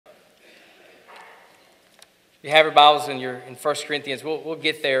You have your Bibles in 1 Corinthians. We'll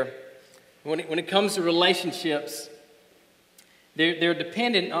get there. When it comes to relationships, they're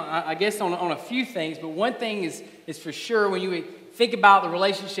dependent, I guess, on a few things. But one thing is for sure, when you think about the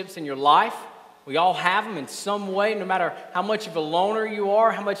relationships in your life, we all have them in some way, no matter how much of a loner you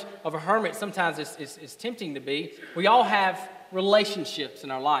are, how much of a hermit sometimes it's tempting to be. We all have relationships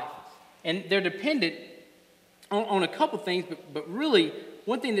in our life. And they're dependent on a couple things, but really,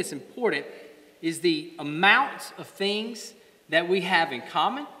 one thing that's important is the amount of things that we have in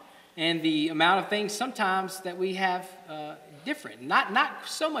common and the amount of things sometimes that we have different, not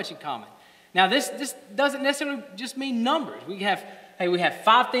so much in common. Now, this doesn't necessarily just mean numbers. We have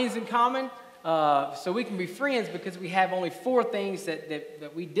 5 things in common, so we can be friends because we have only 4 things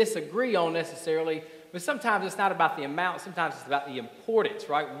that we disagree on necessarily. But sometimes it's not about the amount. Sometimes it's about the importance,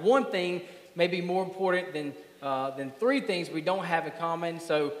 right? One thing may be more important than 3 things we don't have in common.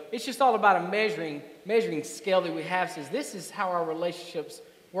 So it's just all about a measuring scale that we have. Says this is how our relationships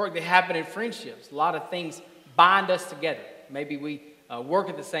work. They happen in friendships. A lot of things bind us together. Maybe we work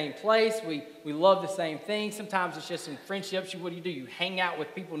at the same place. We love the same things. Sometimes it's just in friendships. What do? You hang out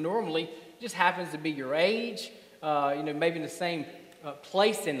with people normally. It just happens to be your age. Maybe in the same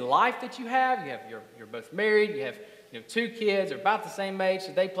place in life that you have. You're both married. You have 2 kids. They're about the same age.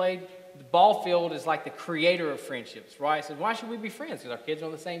 So they played. The ball field is like the creator of friendships, right? So why should we be friends? Because our kids are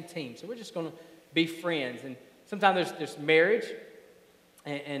on the same team. So we're just going to be friends. And sometimes there's marriage.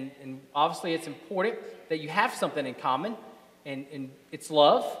 And obviously it's important that you have something in common. And it's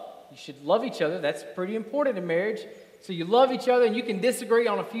love. You should love each other. That's pretty important in marriage. So you love each other and you can disagree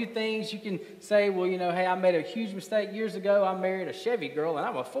on a few things. You can say, well, hey, I made a huge mistake years ago. I married a Chevy girl and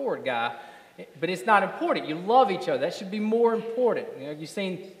I'm a Ford guy. But it's not important. You love each other. That should be more important. You've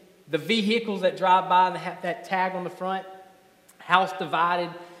seen the vehicles that drive by and they have that tag on the front, house divided.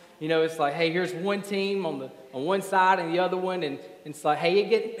 It's like, hey, here's one team on one side and the other one, and it's like, hey,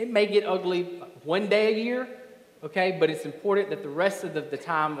 it may get ugly one day a year, okay, but it's important that the rest of the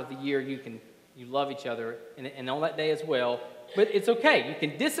time of the year you love each other, and on that day as well. But it's okay. You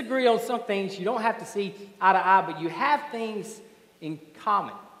can disagree on some things. You don't have to see eye to eye, but you have things in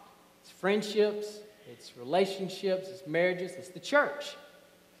common. It's friendships, it's relationships, it's marriages, it's the church.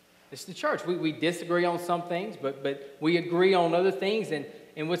 It's the church. We disagree on some things, but we agree on other things.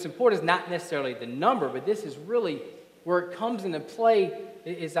 And what's important is not necessarily the number, but this is really where it comes into play.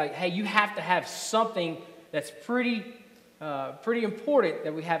 It's like, hey, you have to have something that's pretty important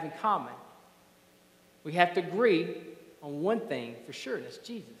that we have in common. We have to agree on one thing for sure, and that's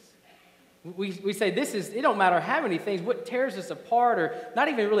Jesus. We say it don't matter how many things, what tears us apart, or not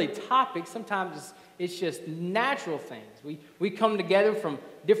even really topics. Sometimes it's just natural things. We come together from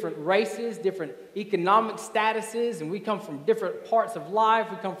different races, different economic statuses, and we come from different parts of life.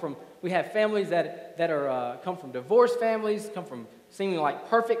 We have families that come from divorced families, come from seeming like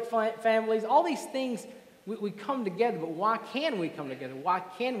perfect families. All these things, we come together, but why can we come together? Why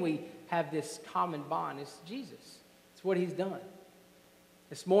can we have this common bond? It's Jesus. It's what he's done.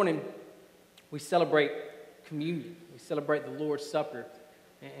 This morning, we celebrate communion. We celebrate the Lord's Supper.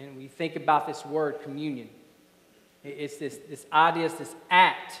 And we think about this word, communion. It's this idea, it's this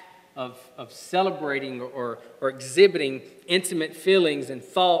act of celebrating or exhibiting intimate feelings and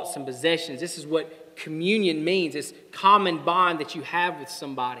thoughts and possessions. This is what communion means. This common bond that you have with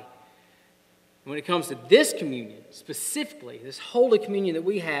somebody. And when it comes to this communion, specifically, this Holy Communion that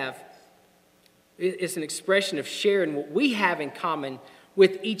we have, it's an expression of sharing what we have in common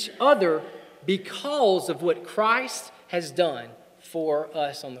with each other because of what Christ has done for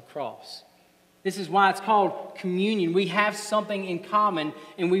us on the cross. This is why it's called communion. We have something in common,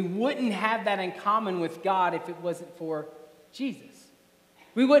 and we wouldn't have that in common with God if it wasn't for Jesus.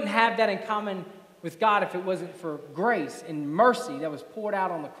 We wouldn't have that in common with God if it wasn't for grace and mercy that was poured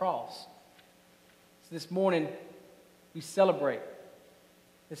out on the cross. So this morning, we celebrate.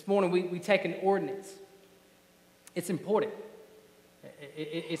 This morning, we take an ordinance. It's important.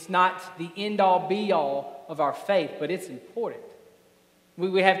 It's not the end-all, be-all of our faith, but it's important.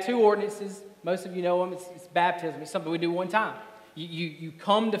 We have 2 ordinances. Most of you know them. It's baptism. It's something we do one time. You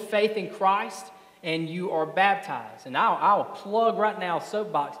come to faith in Christ, and you are baptized. And I'll plug right now,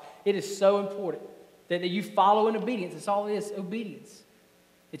 soapbox. It is so important that you follow in obedience. That's all it is, obedience.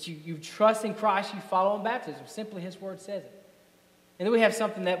 That you trust in Christ, you follow in baptism. Simply His Word says it. And then we have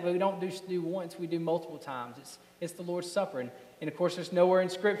something that we don't just do once, we do multiple times. It's the Lord's Supper. And of course, there's nowhere in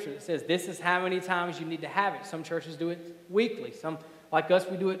Scripture that says this is how many times you need to have it. Some churches do it weekly. Some, like us,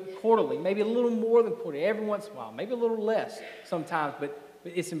 we do it quarterly. Maybe a little more than quarterly, every once in a while. Maybe a little less sometimes. But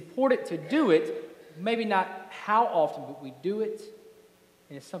it's important to do it. Maybe not how often, but we do it.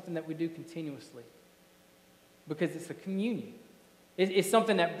 And it's something that we do continuously. because it's a communion. It's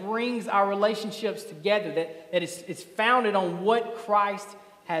something that brings our relationships together, that it's founded on what Christ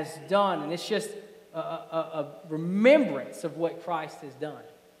has done. And it's just a remembrance of what Christ has done.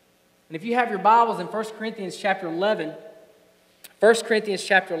 And if you have your Bibles in 1 Corinthians chapter 11,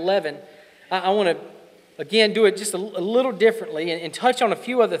 I want to, again, do it just a little differently and touch on a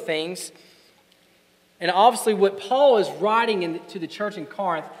few other things. And obviously what Paul is writing to the church in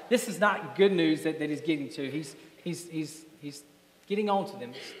Corinth, this is not good news that he's getting to. He's getting on to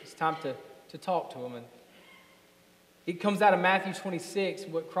them. It's time to talk to them. And it comes out of Matthew 26,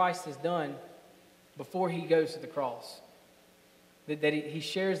 what Christ has done before he goes to the cross. That he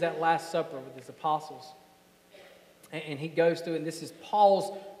shares that Last Supper with his apostles. And he goes through it, and this is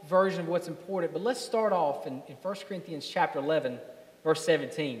Paul's version of what's important. But let's start off in 1 Corinthians chapter 11, verse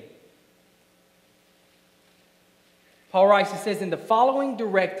 17. Paul writes, he says, "In the following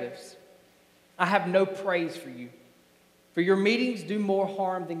directives, I have no praise for you, for your meetings do more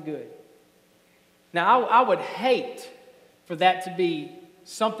harm than good." Now, I would hate for that to be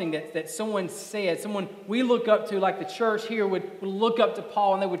something that someone said, someone we look up to, like the church here would look up to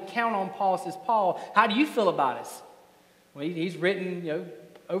Paul, and they would count on Paul. Says, "Paul, how do you feel about us?" Well, he's written,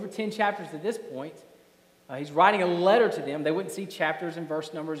 over 10 chapters at this point. He's writing a letter to them. They wouldn't see chapters and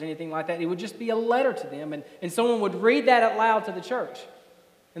verse numbers or anything like that. It would just be a letter to them. And someone would read that out loud to the church.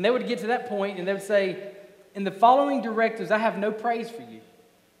 And they would get to that point and they would say, "In the following directives, I have no praise for you.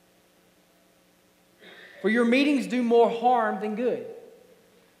 For your meetings do more harm than good."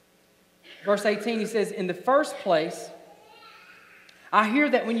 Verse 18, he says, "In the first place, I hear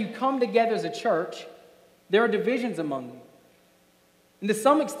that when you come together as a church, there are divisions among you. And to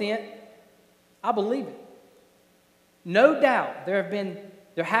some extent, I believe it. No doubt there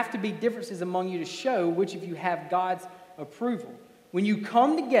have to be differences among you to show which of you have God's approval. When you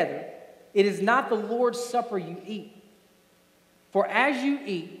come together, it is not the Lord's Supper you eat. For as you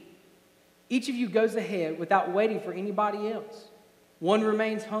eat, each of you goes ahead without waiting for anybody else. One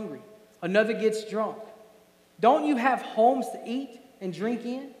remains hungry, another gets drunk. Don't you have homes to eat and drink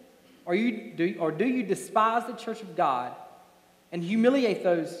in? Or do you despise the church of God and humiliate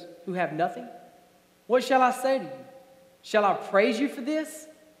those who have nothing? What shall I say to you? Shall I praise you for this?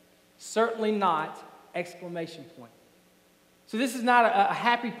 Certainly not! Exclamation point." So this is not a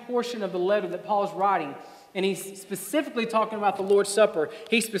happy portion of the letter that Paul is writing. And he's specifically talking about the Lord's Supper.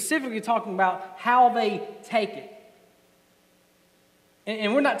 He's specifically talking about how they take it.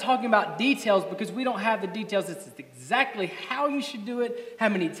 And we're not talking about details because we don't have the details. It's exactly how you should do it, how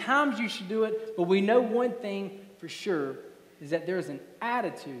many times you should do it. But we know one thing for sure is that there's an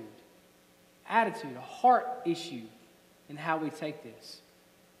attitude, a heart issue in how we take this.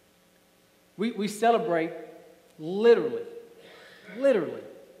 We celebrate literally.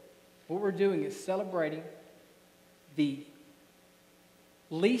 What we're doing is celebrating the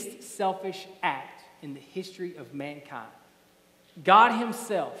least selfish act in the history of mankind. God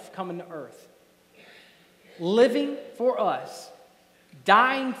himself coming to earth, living for us,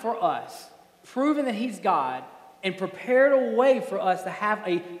 dying for us, proving that he's God, and prepared a way for us to have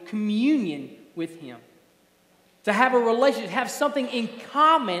a communion with him. To have a relationship, have something in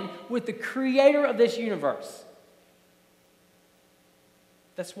common with the creator of this universe.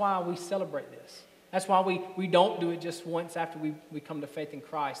 That's why we celebrate this. That's why we don't do it just once after we come to faith in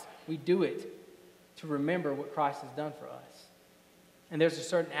Christ. We do it to remember what Christ has done for us. And there's a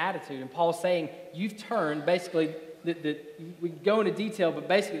certain attitude. And Paul's saying, you've turned, basically, we can go into detail, but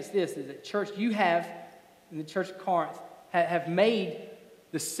basically it's this, is that church, you have, in the church of Corinth, have made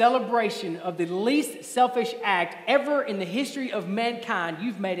the celebration of the least selfish act ever in the history of mankind,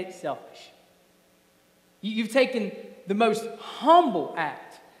 you've made it selfish. You've taken the most humble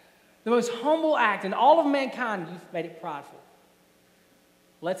act in all of mankind, you've made it prideful.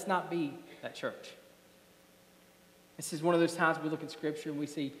 Let's not be that church. This is one of those times we look at Scripture and we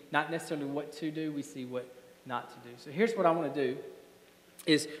see not necessarily what to do, we see what not to do. So here's what I want to do.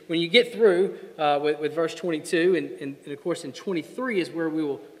 Is when you get through with verse 22, and of course in 23 is where we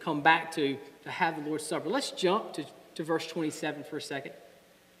will come back to have the Lord's Supper. Let's jump to verse 27 for a second.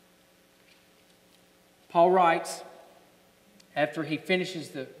 Paul writes, after he finishes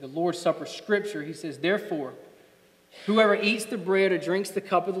the Lord's Supper scripture, he says, "Therefore, whoever eats the bread or drinks the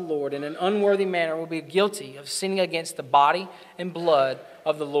cup of the Lord in an unworthy manner will be guilty of sinning against the body and blood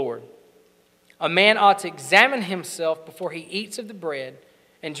of the Lord. A man ought to examine himself before he eats of the bread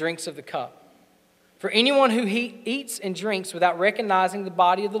and drinks of the cup. For anyone who eats and drinks without recognizing the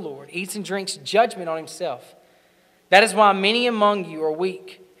body of the Lord eats and drinks judgment on himself. That is why many among you are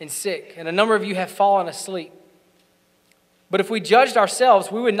weak and sick, and a number of you have fallen asleep. But if we judged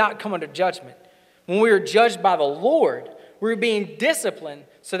ourselves, we would not come under judgment. When we are judged by the Lord, we're being disciplined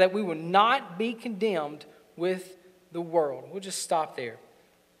so that we will not be condemned with the world. We'll just stop there.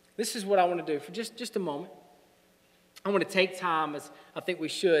 This is what I want to do for just a moment. I want to take time, as I think we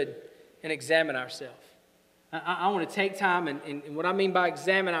should, and examine ourselves. I want to take time, and what I mean by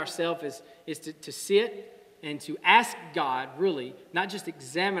examine ourselves is to sit and to ask God, really, not just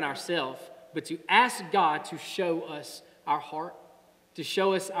examine ourselves, but to ask God to show us our heart, to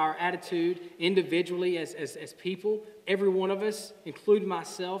show us our attitude individually as people, every one of us, including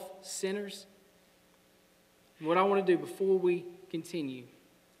myself, sinners. And what I want to do before we continue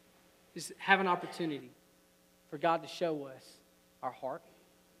is have an opportunity for God to show us our heart,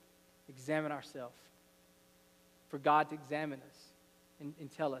 examine ourselves, for God to examine us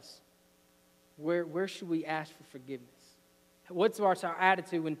and tell us where should we ask for forgiveness. What's our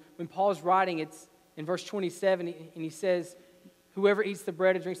attitude? When Paul's writing, it's in verse 27, and he says, whoever eats the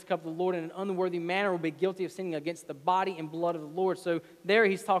bread and drinks the cup of the Lord in an unworthy manner will be guilty of sinning against the body and blood of the Lord. So there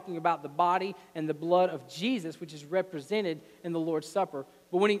he's talking about the body and the blood of Jesus, which is represented in the Lord's Supper.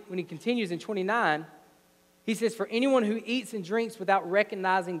 But when he continues in 29, he says, for anyone who eats and drinks without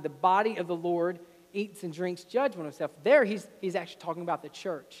recognizing the body of the Lord eats and drinks judgment of himself. There he's actually talking about the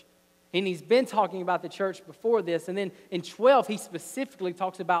church. And he's been talking about the church before this. And then in 12, he specifically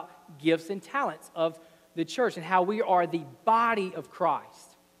talks about gifts and talents of the church and how we are the body of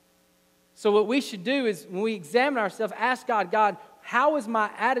Christ. So what we should do is when we examine ourselves, ask God, how is my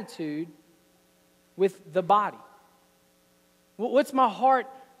attitude with the body? What's my heart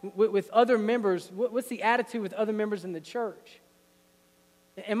with other members? What's the attitude with other members in the church?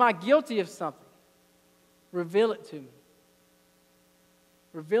 Am I guilty of something? Reveal it to me.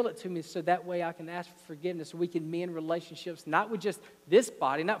 Reveal it to me so that way I can ask for forgiveness, so we can mend relationships, not with just this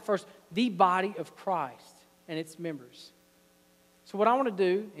body, not first, the body of Christ and its members. So what I want to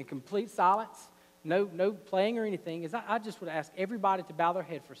do in complete silence, no playing or anything, is I just would ask everybody to bow their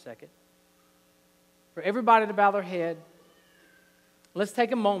head for a second. For everybody to bow their head. Let's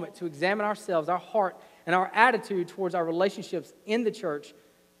take a moment to examine ourselves, our heart, and our attitude towards our relationships in the church,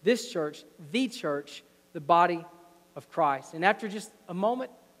 this church, the body of Christ. And after just a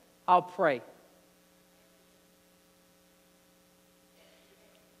moment, I'll pray.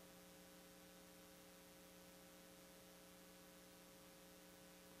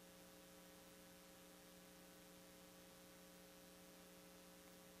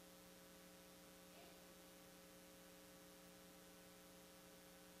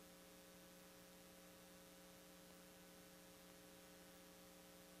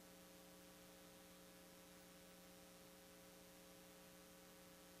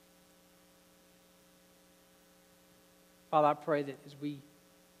 Father, I pray that as we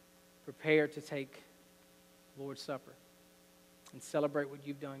prepare to take Lord's Supper and celebrate what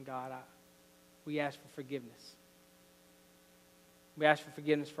you've done, God, we ask for forgiveness. We ask for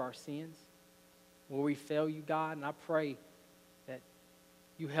forgiveness for our sins, where we fail you, God, and I pray that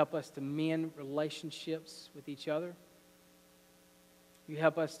you help us to mend relationships with each other. You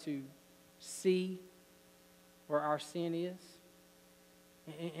help us to see where our sin is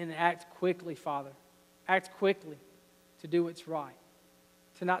and act quickly, Father. Act quickly to do what's right,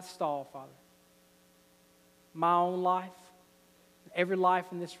 to not stall, Father. My own life, every life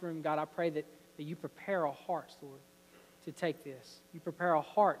in this room, God, I pray that you prepare our hearts, Lord, to take this. You prepare our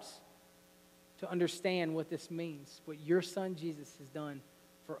hearts to understand what this means, what your Son Jesus has done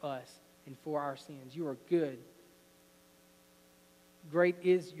for us and for our sins. You are good. Great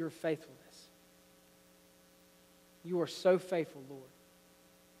is your faithfulness. You are so faithful, Lord,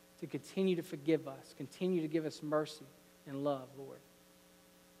 to continue to forgive us, continue to give us mercy and love, Lord.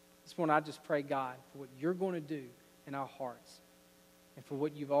 This morning I just pray, God, for what you're going to do in our hearts and for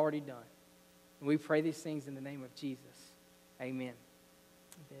what you've already done. And we pray these things in the name of Jesus. Amen.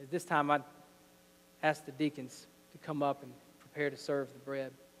 At this time, I'd ask the deacons to come up and prepare to serve the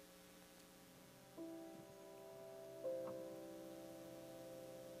bread.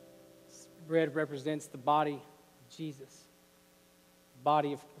 This bread represents the body of Jesus, the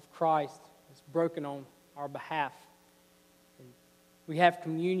body of Christ that's broken on our behalf. We have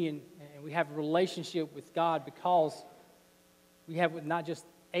communion and we have a relationship with God because we have with not just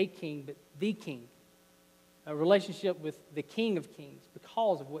a king, but the king. A relationship with the King of Kings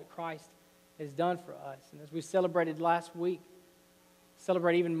because of what Christ has done for us. And as we celebrated last week,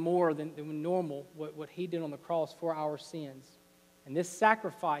 celebrate even more than normal what he did on the cross for our sins. And this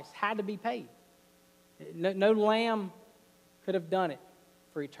sacrifice had to be paid. No lamb could have done it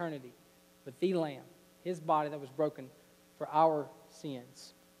for eternity, but the Lamb, his body that was broken for our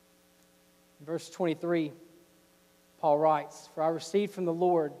sins. In verse 23, Paul writes, "For I received from the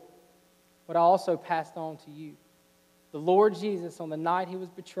Lord what what I also passed on to you. The Lord Jesus, on the night he was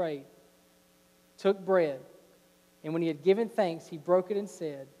betrayed, took bread, and when he had given thanks, he broke it and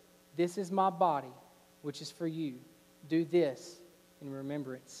said, "This is my body, which is for you. Do this in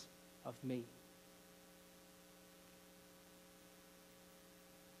remembrance of me."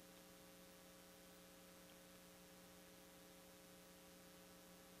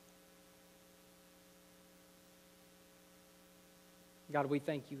 God, we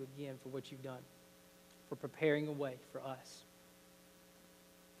thank you again for what you've done, for preparing a way for us.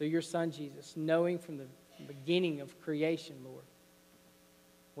 Through your Son, Jesus, knowing from the beginning of creation, Lord,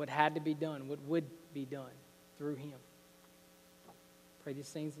 what had to be done, what would be done through him. Pray these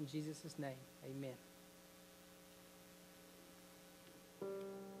things in Jesus' name. Amen.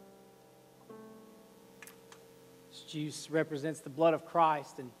 This juice represents the blood of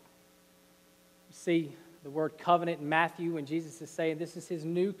Christ, and you see the word covenant in Matthew when Jesus is saying this is his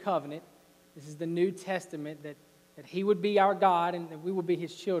new covenant. This is the New Testament, that he would be our God and that we will be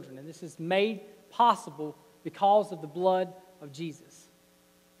his children. And this is made possible because of the blood of Jesus.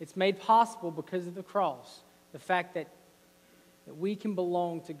 It's made possible because of the cross. The fact that we can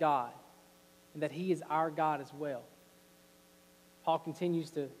belong to God and that he is our God as well. Paul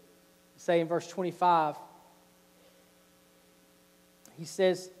continues to say in verse 25, he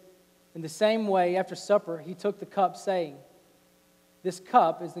says, "In the same way, after supper, he took the cup, saying, 'This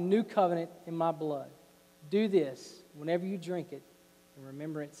cup is the new covenant in my blood. Do this whenever you drink it in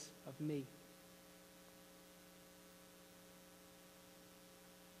remembrance of me.'"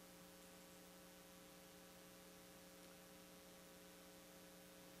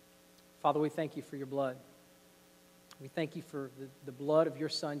 Father, we thank you for your blood. We thank you for the blood of your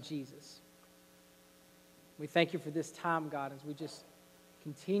Son, Jesus. We thank you for this time, God, as we just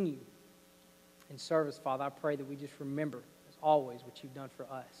continue in service, Father. I pray that we just remember, as always, what you've done for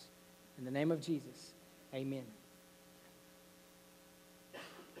us. In the name of Jesus, amen.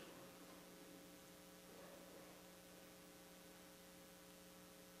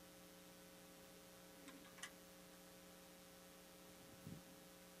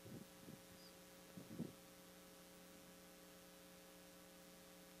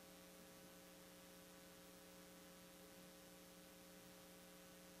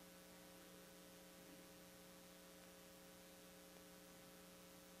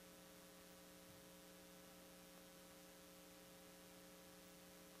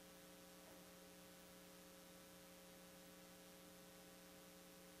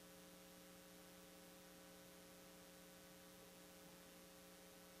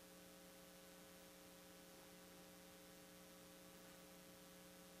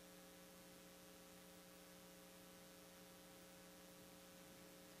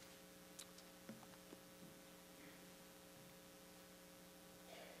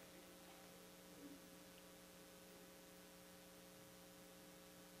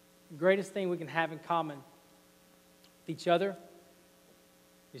 The greatest thing we can have in common with each other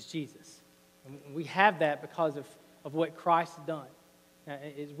is Jesus. And we have that because of what Christ has done. Now,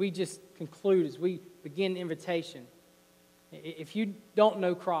 as we just conclude, as we begin the invitation, if you don't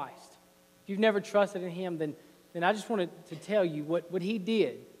know Christ, if you've never trusted in him, then I just wanted to tell you what he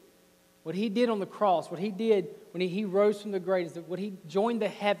did. What he did on the cross, what he did when he rose from the grave, is that what he joined the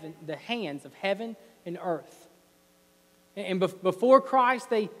hands of heaven and earth. And before Christ,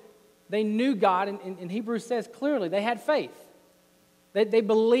 they knew God, and Hebrews says clearly they had faith. They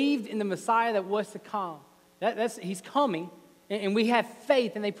believed in the Messiah that was to come. He's coming, and we have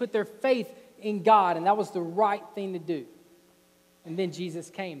faith, and they put their faith in God, and that was the right thing to do. And then Jesus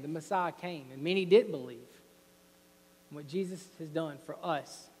came, the Messiah came, and many didn't believe. And what Jesus has done for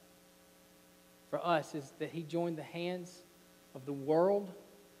us is that he joined the hands of the world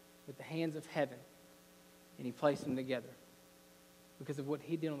with the hands of heaven, and he placed them together because of what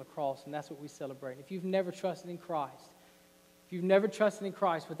he did on the cross, and that's what we celebrate. If you've never trusted in Christ,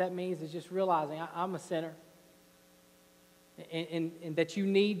 what that means is just realizing I'm a sinner, and that you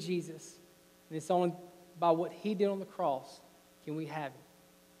need Jesus, and it's only by what he did on the cross can we have it.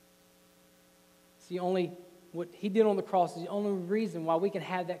 What he did on the cross is the only reason why we can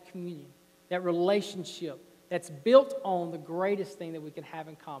have that communion, that relationship that's built on the greatest thing that we can have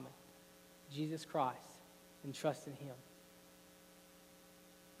in common, Jesus Christ, and trust in him.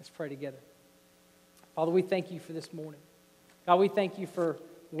 Let's pray together. Father, we thank you for this morning. God, we thank you for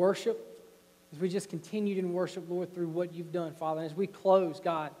worship. As we just continued in worship, Lord, through what you've done, Father. And as we close,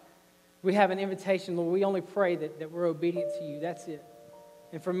 God, we have an invitation, Lord. We only pray that we're obedient to you. That's it.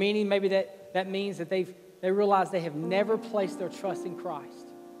 And for many, maybe that means that they realize they have never placed their trust in Christ.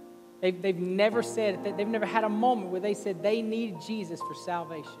 They've never said it. They've never had a moment where they said they needed Jesus for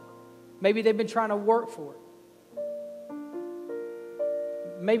salvation. Maybe they've been trying to work for it.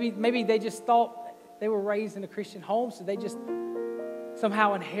 Maybe they just thought they were raised in a Christian home, so they just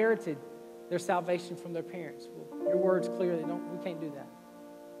somehow inherited their salvation from their parents. Well, your word's clear. We can't do that.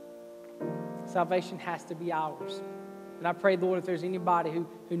 Salvation has to be ours. And I pray, Lord, if there's anybody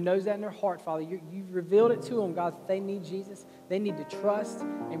who knows that in their heart, Father, you've revealed it to them, God, that they need Jesus. They need to trust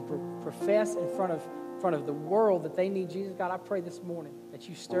and profess in front of the world that they need Jesus. God, I pray this morning that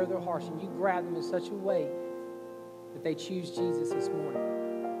you stir their hearts and you grab them in such a way that they choose Jesus this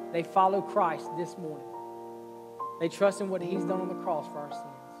morning. They follow Christ this morning. They trust in what he's done on the cross for our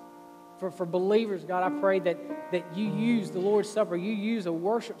sins. For believers, God, I pray that you use the Lord's Supper, you use a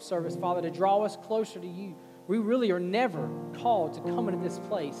worship service, Father, to draw us closer to you. We really are never called to come into this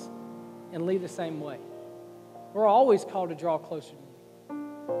place and leave the same way. We're always called to draw closer to you.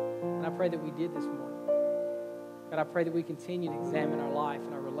 And I pray that we did this morning. God, I pray that we continue to examine our life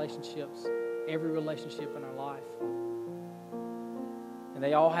and our relationships, every relationship in our life. And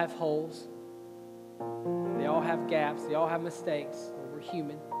they all have holes. They all have gaps. They all have mistakes. We're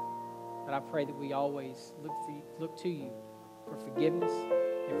human. But I pray that we always look to you for forgiveness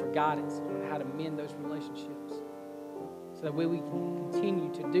and for guidance on how to mend those relationships, so that way we can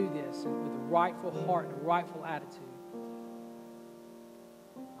continue to do this with a rightful heart and a rightful attitude.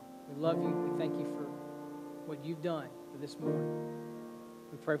 We love you. We thank you for what you've done for this morning.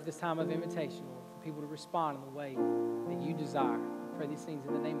 We pray for this time of invitation, Lord, for people to respond in the way that you desire. We pray these things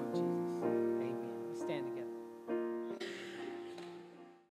in the name of Jesus. Amen. Let's stand together.